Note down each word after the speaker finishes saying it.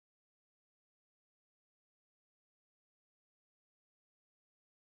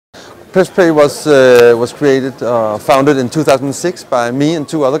Press was created, founded in 2006 by me and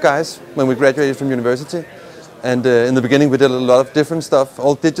two other guys when we graduated from university. And in the beginning we did a lot of different stuff,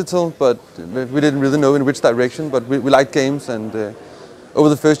 all digital, but we didn't really know in which direction, but we liked games, and over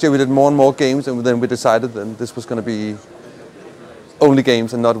the first year we did more and more games, and then we decided that this was going to be only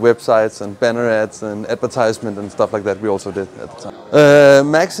games and not websites and banner ads and advertisement and stuff like that we also did at the time.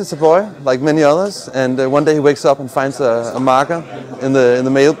 Max is a boy, like many others, and one day he wakes up and finds a marker in the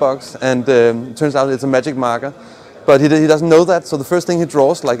mailbox, and it turns out it's a magic marker. But he doesn't know that, so the first thing he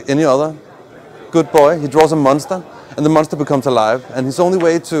draws, like any other good boy, he draws a monster, and the monster becomes alive. And his only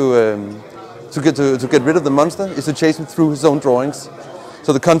way to get rid of the monster is to chase him through his own drawings.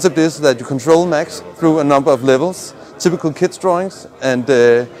 So the concept is that you control Max through a number of levels, typical kids drawings, and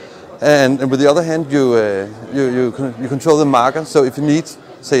with the other hand you control the marker. So if you need,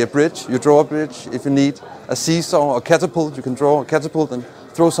 say, a bridge, you draw a bridge. If you need a seesaw or catapult, you can draw a catapult and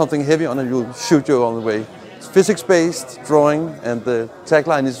throw something heavy on it, you'll shoot you all the way. It's physics-based drawing, and the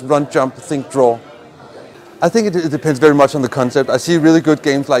tagline is run, jump, think, draw. I think it depends very much on the concept. I see really good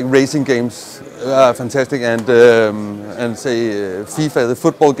games like racing games are fantastic, and say FIFA, the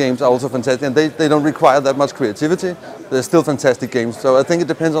football games are also fantastic, and they don't require that much creativity. They're still fantastic games, so I think it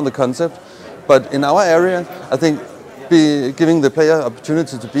depends on the concept. But in our area, I think giving the player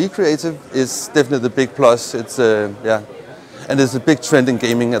opportunity to be creative is definitely the big plus. It's yeah, and there's a big trend in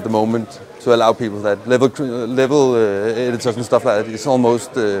gaming at the moment to allow people that level editors and stuff like that. It's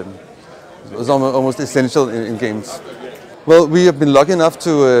almost essential in games. Well, we have been lucky enough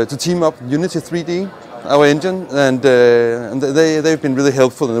to team up Unity 3D, our engine, and they've been really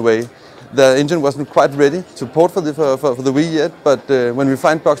helpful in a way. The engine wasn't quite ready to port for the Wii yet, but when we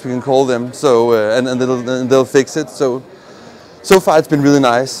find bugs, we can call them. So and they'll fix it. So far it's been really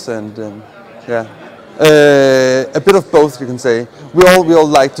nice, and yeah. A bit of both, you can say. We all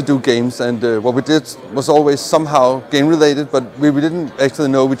like to do games, and what we did was always somehow game related, but we didn't actually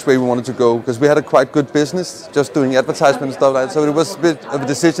know which way we wanted to go, because we had a quite good business, just doing advertisement and stuff like that. So it was a bit of a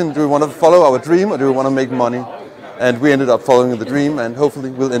decision: do we want to follow our dream or do we want to make money? And we ended up following the dream, and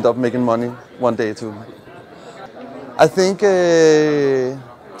hopefully we'll end up making money one day too. I think it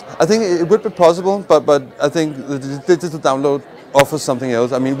would be possible, but I think the digital download offers something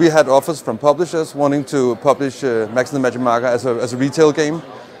else. I mean, we had offers from publishers wanting to publish Max and the Magic Marker as a retail game,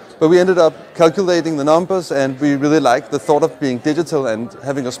 but we ended up calculating the numbers, and we really liked the thought of being digital and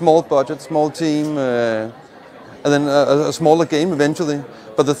having a small budget, small team, and then a smaller game eventually.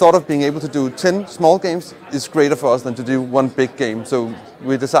 But the thought of being able to do 10 small games is greater for us than to do one big game. So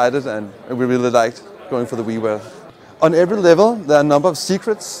we decided, and we really liked going for the WiiWare. On every level, there are a number of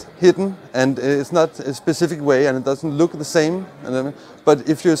secrets hidden, and it's not a specific way, and it doesn't look the same. But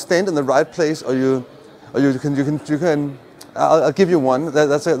if you stand in the right place, or you can. I'll give you one.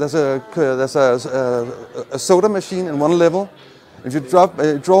 There's a soda machine in one level. If you draw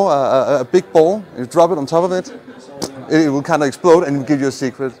a big ball, you drop it on top of it, it will kind of explode and give you a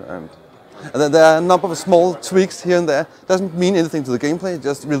secret. And then there are a number of small tweaks here and there. Doesn't mean anything to the gameplay,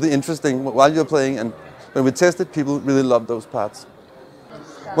 just really interesting while you're playing. And when we tested, people really loved those parts.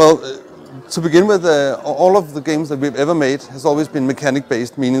 Well, to begin with, all of the games that we've ever made has always been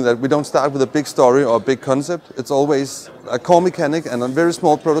mechanic-based, meaning that we don't start with a big story or a big concept. It's always a core mechanic and a very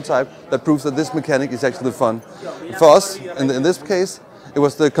small prototype that proves that this mechanic is actually fun. For us, in this case, it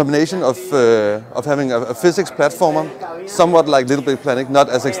was the combination of having a physics platformer, somewhat like Little Big Planet, not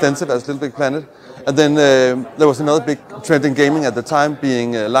as extensive as Little Big Planet. And then there was another big trend in gaming at the time,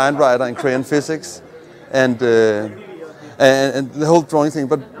 being Lion Rider and Crayon Physics. And the whole drawing thing,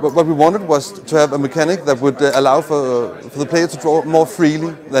 but what we wanted was to have a mechanic that would allow for the player to draw more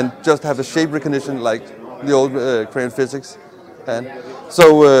freely than just have a shape recognition like the old Crayon Physics. And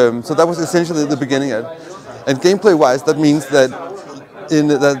so that was essentially the beginning. And gameplay-wise, that means that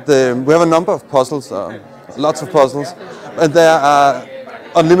we have a number of puzzles, lots of puzzles, and there are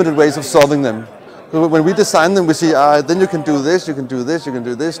unlimited ways of solving them. When we design them, we see, then you can do this, you can do this, you can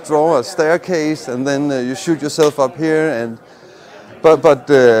do this, draw a staircase, and then you shoot yourself up here. And but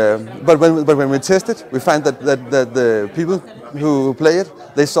when we test it, we find that the people who play it,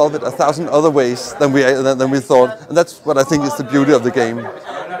 they solve it 1,000 other ways than we thought, and that's what I think is the beauty of the game.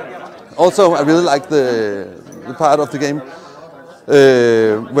 Also, I really like the part of the game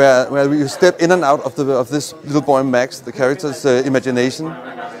where you step in and out of this little boy Max, the character's imagination.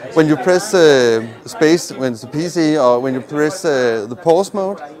 When you press space when it's a PC, or when you press the pause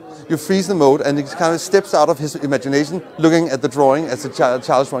mode, you freeze the mode, and it kind of steps out of his imagination, looking at the drawing as a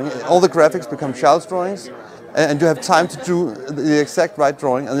child's drawing. All the graphics become child's drawings, and you have time to do the exact right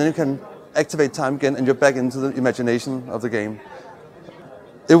drawing, and then you can activate time again, and you're back into the imagination of the game.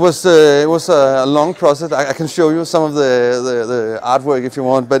 It was a long process. I can show you some of the artwork if you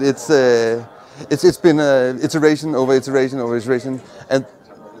want, but it's been iteration over iteration over iteration, and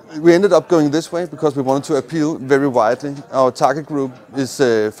we ended up going this way because we wanted to appeal very widely. Our target group is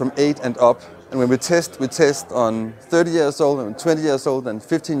from 8 and up, and when we test on 30 years old, and 20 years old, and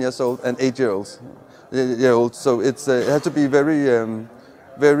 15 years old, and 8-year-olds. So it has to be very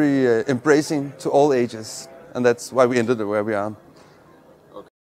embracing to all ages, and that's why we ended where we are.